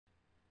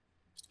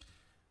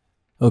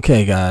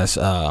Okay guys,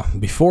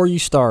 before you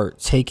start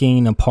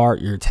taking apart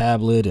your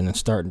tablet and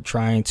start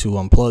trying to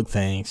unplug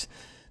things,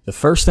 the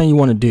first thing you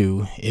want to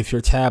do, if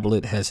your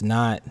tablet is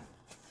not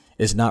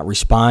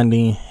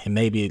responding and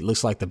maybe it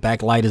looks like the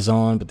backlight is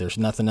on but there's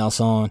nothing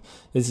else on,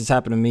 this has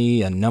happened to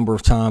me a number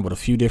of times with a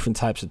few different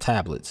types of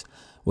tablets.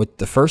 What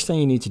the first thing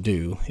you need to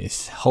do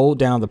is hold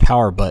down the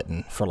power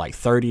button for like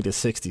 30 to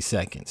 60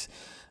 seconds.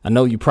 I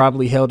know you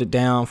probably held it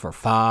down for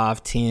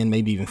 5, 10,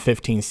 maybe even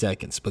 15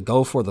 seconds, but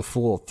go for the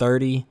full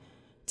 30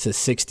 to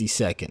 60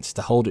 seconds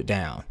to hold it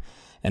down.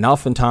 And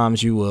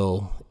oftentimes you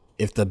will,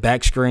 if the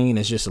back screen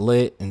is just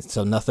lit and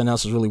so nothing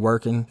else is really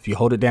working, if you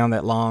hold it down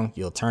that long,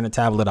 you'll turn the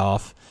tablet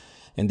off,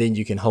 and then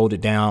you can hold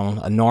it down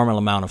a normal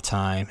amount of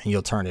time and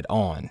you'll turn it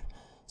on.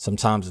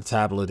 Sometimes the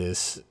tablet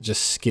is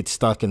just gets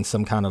stuck in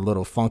some kind of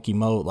little funky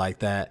mode like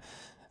that,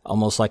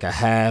 almost like a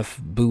half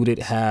booted,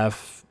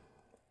 half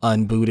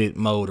unbooted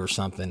mode or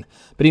something.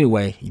 But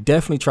anyway, you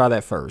definitely try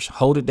that first.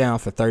 Hold it down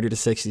for 30 to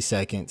 60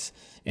 seconds,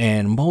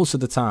 and most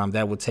of the time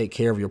that will take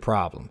care of your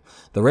problem.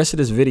 The rest of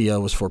this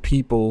video is for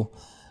people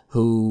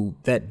who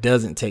that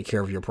doesn't take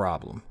care of your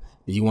problem.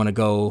 You want to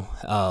go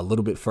a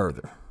little bit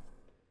further.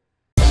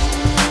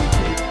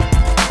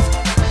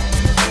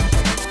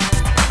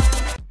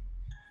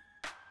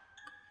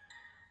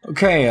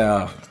 Okay,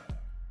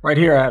 right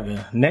here I have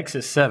the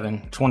Nexus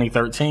 7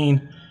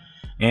 2013,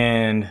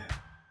 and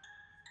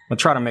I'll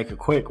try to make it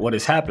quick. What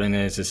is happening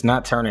is it's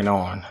not turning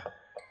on.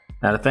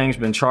 Now the thing's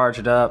been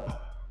charged up.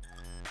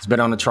 It's been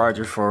on the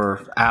charger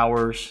for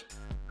hours.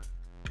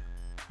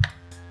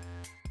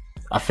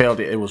 I felt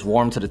it was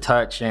warm to the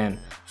touch, and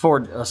for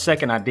a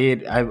second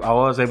I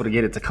was able to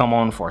get it to come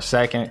on for a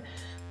second,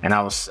 and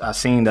I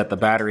seen that the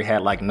battery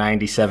had like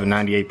 97,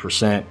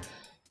 98%,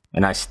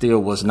 and I still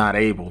was not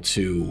able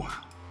to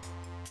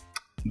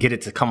get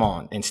it to come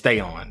on and stay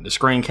on. The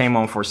screen came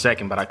on for a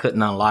second, but I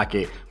couldn't unlock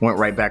it. Went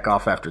right back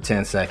off after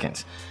 10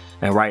 seconds.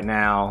 And right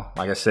now,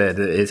 like I said,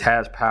 it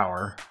has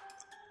power.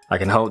 I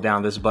can hold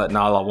down this button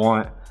all I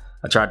want.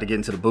 I tried to get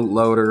into the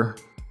bootloader,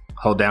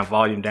 hold down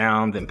volume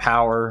down, then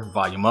power,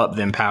 volume up,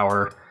 then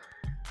power,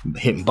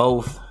 hitting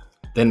both,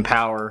 then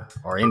power,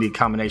 or any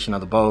combination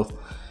of the both.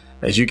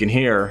 As you can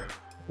hear,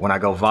 when I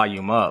go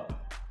volume up,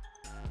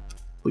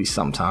 at least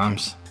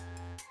sometimes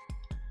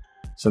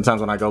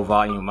when I go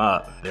volume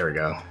up, there we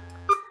go,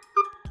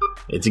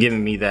 it's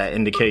giving me that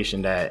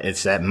indication that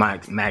it's at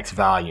max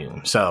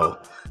volume. So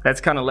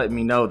that's kind of letting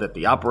me know that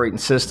the operating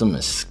system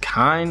is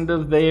kind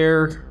of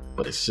there,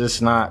 but it's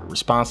just not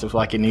responsive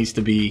like it needs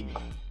to be.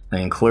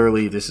 And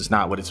clearly this is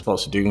not what it's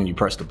supposed to do when you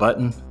press the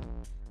button.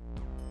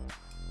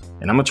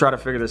 And I'm gonna try to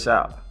figure this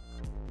out.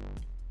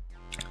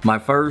 My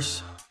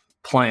first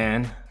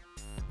plan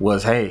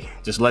was, hey,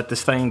 just let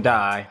this thing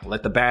die,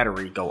 let the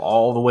battery go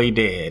all the way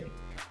dead,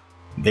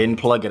 then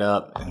plug it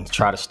up and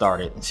try to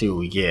start it and see what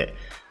we get.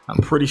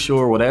 I'm pretty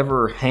sure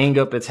whatever hang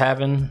up it's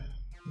having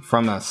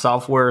from a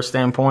software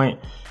standpoint,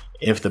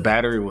 if the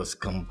battery was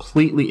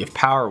if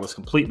power was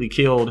completely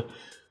killed,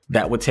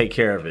 that would take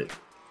care of it.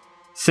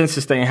 Since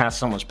this thing has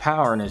so much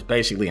power and is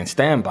basically in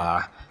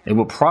standby, it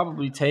will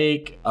probably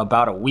take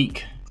about a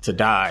week to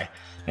die,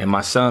 and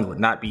my son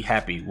would not be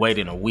happy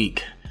waiting a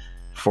week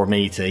for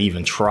me to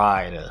even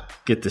try to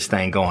get this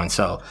thing going.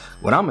 So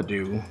what I'm gonna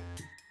do,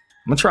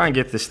 I'm gonna try and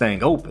get this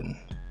thing open,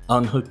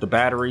 unhook the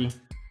battery,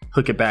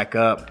 hook it back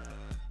up,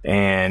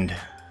 and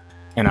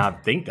I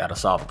think that'll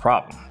solve the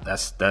problem.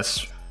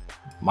 That's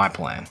my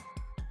plan.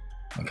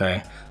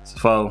 Okay,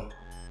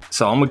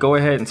 so I'm gonna go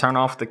ahead and turn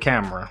off the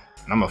camera,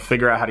 and I'm gonna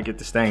figure out how to get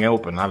this thing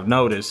open. I've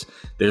noticed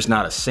there's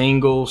not a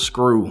single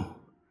screw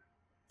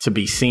to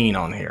be seen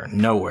on here,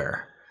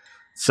 nowhere.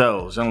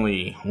 So there's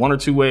only one or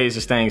two ways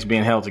this thing's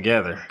being held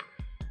together.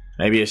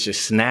 Maybe it's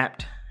just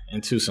snapped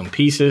into some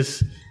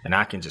pieces and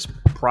I can just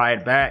pry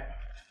it back.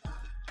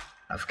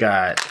 I've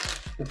got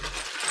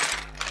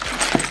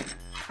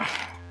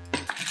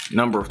a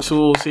number of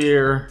tools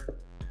here.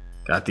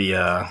 Got the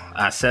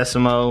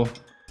Accessimo,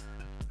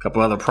 a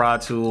couple other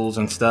prod tools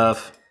and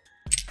stuff.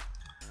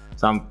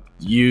 So I'm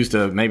used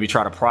to maybe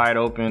try to pry it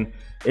open.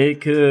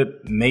 It could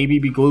maybe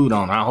be glued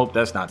on. I hope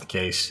that's not the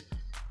case.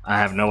 I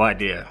have no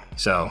idea.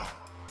 So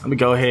let me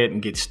go ahead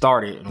and get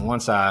started, and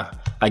once I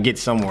get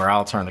somewhere,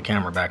 I'll turn the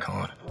camera back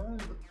on.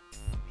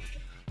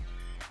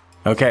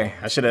 Okay,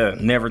 I should have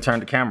never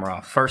turned the camera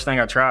off. First thing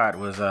I tried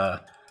was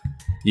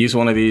use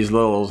one of these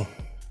little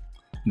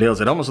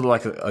deals. It almost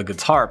looks like a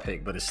guitar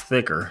pick, but it's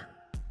thicker.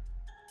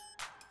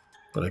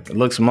 But it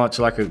looks much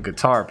like a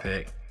guitar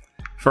pick.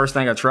 First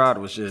thing I tried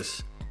was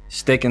just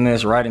sticking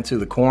this right into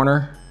the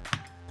corner,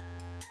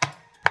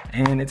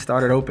 and it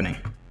started opening.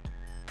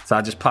 So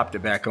I just popped it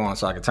back on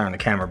so I could turn the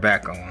camera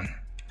back on.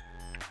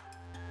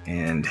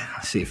 And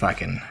see if I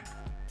can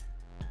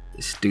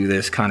just do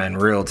this kind of in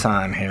real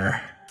time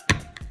here.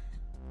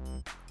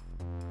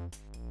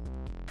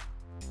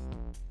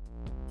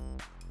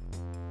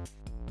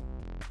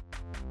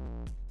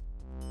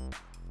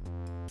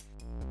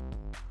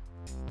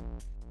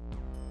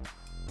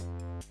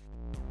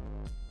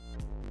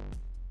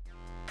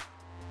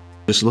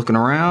 Just looking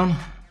around,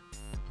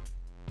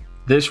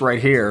 this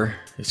right here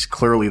It's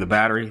clearly the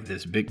battery,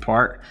 this big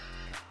part.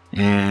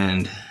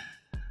 And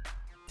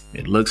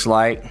it looks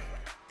like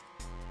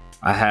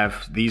I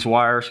have these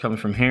wires coming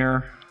from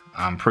here.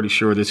 I'm pretty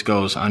sure this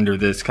goes under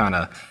this kind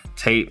of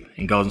tape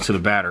and goes into the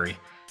battery.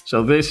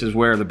 So this is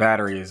where the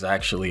battery is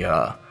actually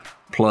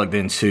plugged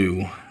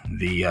into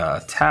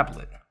the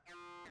tablet.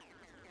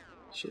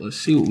 So let's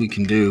see what we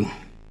can do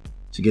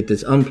to get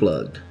this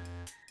unplugged.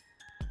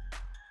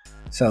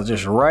 So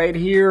just right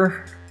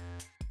here,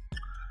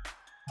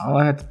 all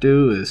I have to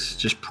do is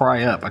just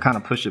pry up. I kind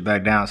of push it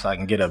back down so I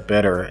can get a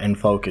better in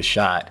focus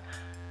shot.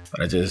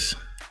 But I just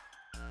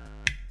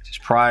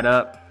pried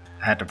up.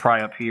 I had to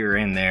pry up here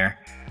in there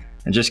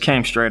and just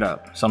came straight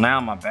up. So now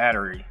my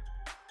battery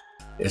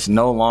is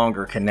no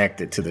longer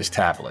connected to this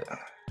tablet.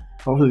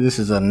 Hopefully this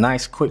is a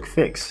nice quick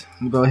fix.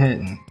 Let me go ahead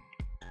and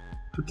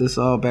put this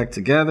all back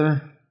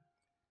together.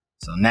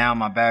 So now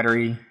my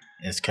battery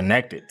is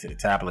connected to the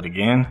tablet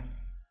again.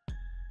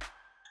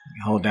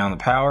 Hold down the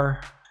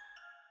power.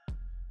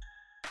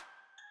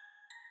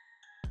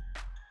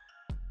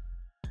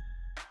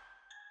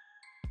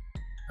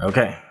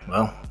 Okay,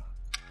 well,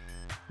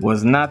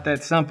 was not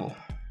that simple.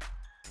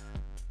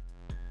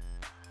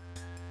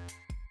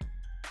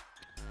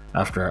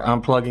 After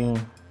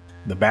unplugging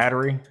the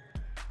battery,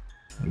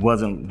 it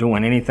wasn't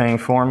doing anything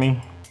for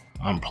me.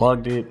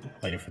 Unplugged it,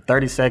 waited for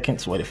 30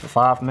 seconds, waited for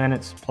 5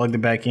 minutes, plugged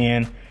it back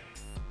in,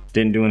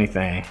 didn't do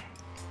anything.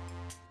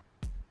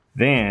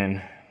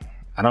 Then,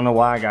 I don't know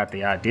why I got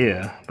the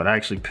idea, but I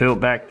actually peeled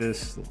back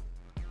this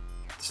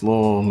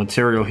little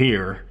material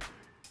here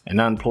and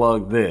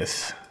unplugged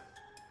this.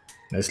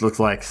 This looks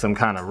like some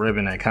kind of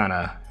ribbon that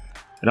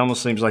it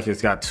almost seems like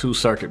it's got 2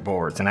 circuit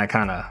boards, and that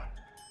kind of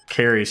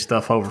carries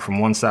stuff over from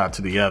one side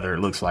to the other, it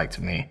looks like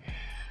to me.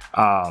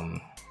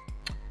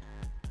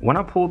 When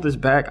I pulled this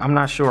back, I'm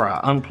not sure I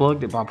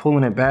unplugged it by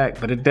pulling it back,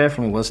 but it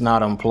definitely was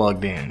not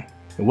unplugged in.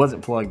 It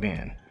wasn't plugged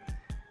in.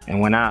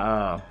 And when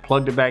I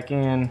plugged it back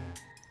in,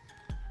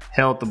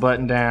 held the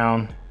button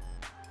down,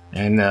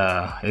 and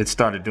it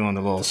started doing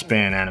the little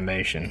spin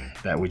animation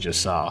that we just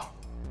saw.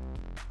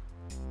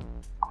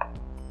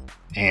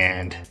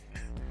 And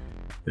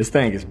this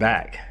thing is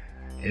back.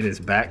 It is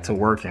back to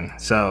working.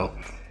 So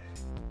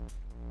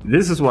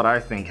this is what I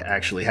think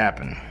actually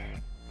happened.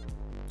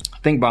 I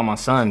think by my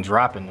son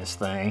dropping this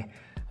thing,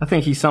 I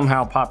think he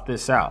somehow popped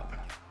this out.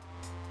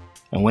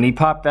 And when he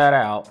popped that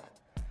out,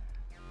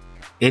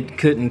 it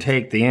couldn't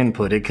take the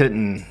input. It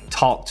couldn't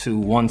talk to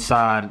one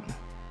side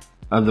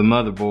of the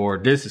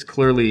motherboard. This is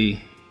clearly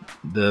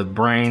the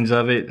brains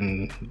of it,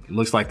 and it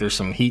looks like there's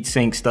some heat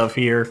sink stuff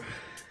here,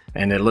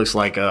 and it looks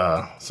like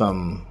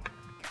some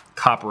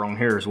copper on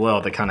here as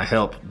well that kind of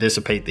help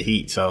dissipate the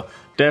heat. So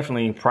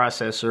definitely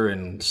processor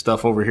and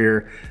stuff over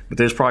here, but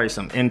there's probably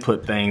some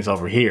input things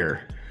over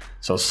here.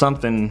 So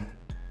something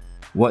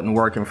wasn't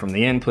working from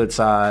the input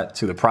side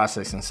to the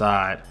processing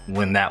side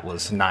when that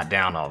was not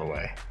down all the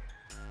way.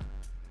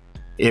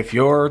 If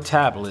your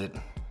tablet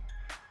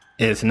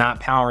is not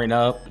powering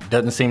up,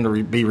 doesn't seem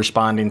to be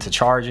responding to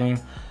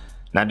charging,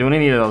 not doing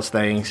any of those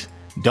things,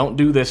 don't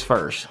do this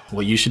first.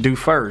 What you should do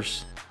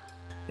first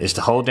is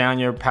to hold down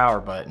your power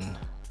button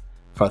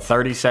for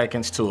 30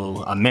 seconds to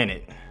a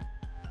minute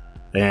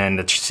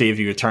and to see if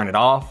you can turn it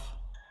off.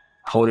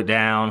 Hold it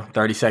down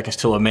 30 seconds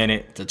to a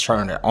minute to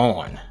turn it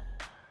on.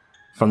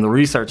 From the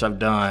research I've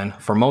done,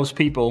 for most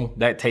people,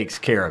 that takes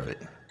care of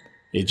it.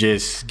 It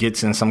just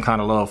gets in some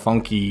kind of little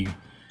funky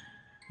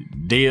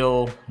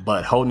deal,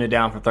 but holding it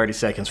down for 30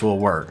 seconds will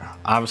work.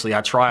 Obviously,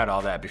 I tried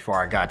all that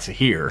before I got to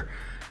here.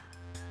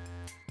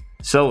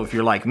 So if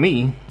you're like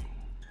me,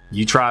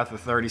 you try the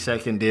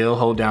 30-second deal,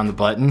 hold down the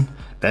button.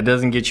 That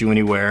doesn't get you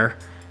anywhere.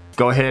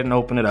 Go ahead and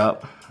open it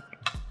up.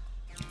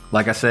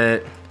 Like I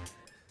said,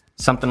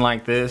 something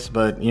like this,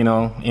 but you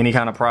know, any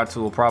kind of pry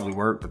tool will probably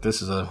work, but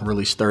this is a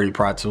really sturdy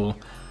pry tool.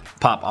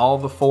 Pop all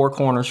the 4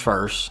 corners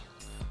first,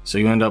 so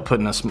you won't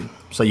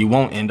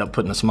end up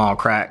putting a small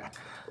crack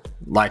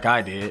like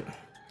I did.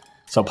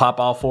 So pop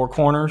all 4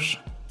 corners.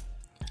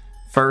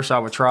 First, I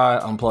would try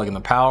unplugging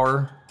the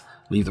power.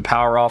 Leave the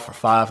power off for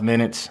 5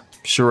 minutes.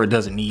 Sure, it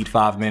doesn't need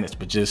 5 minutes,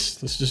 but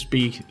let's just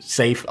be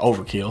safe,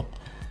 overkill.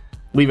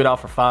 Leave it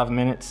off for 5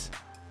 minutes.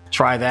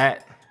 Try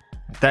that.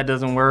 If that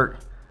doesn't work,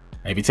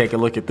 maybe take a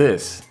look at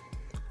this.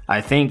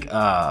 I think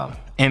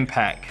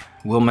impact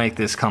will make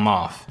this come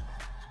off.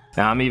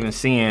 Now I'm even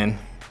seeing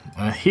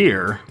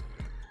here,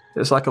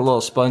 there's like a little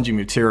spongy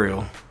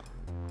material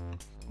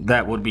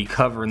that would be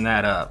covering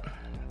that up.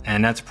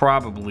 And that's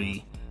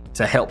probably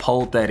to help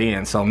hold that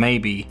in. So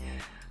maybe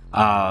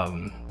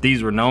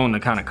these were known to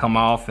kind of come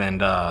off,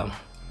 and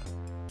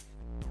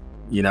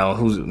you know,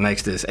 who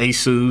makes this?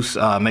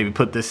 Asus, maybe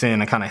put this in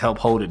and kind of help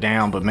hold it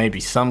down, but maybe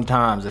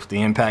sometimes if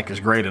the impact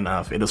is great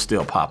enough, it'll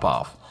still pop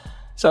off.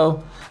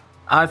 So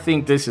I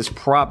think this is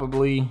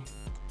probably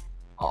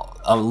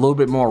a little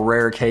bit more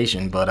rare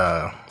occasion, but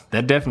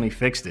that definitely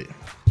fixed it.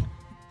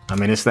 I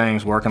mean, this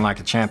thing's working like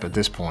a champ at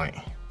this point.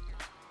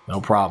 No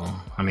problem.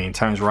 I mean, it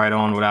turns right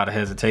on without a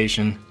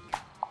hesitation,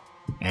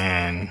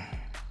 and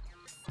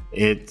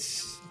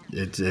it's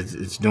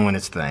doing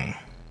its thing.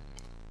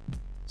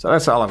 So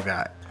that's all I've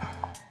got.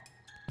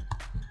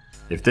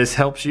 If this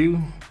helps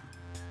you,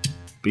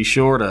 be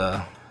sure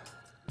to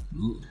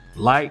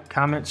like,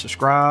 comment,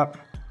 subscribe.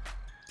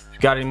 If you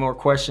got any more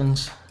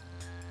questions,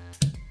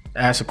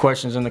 ask the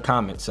questions in the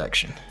comment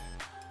section.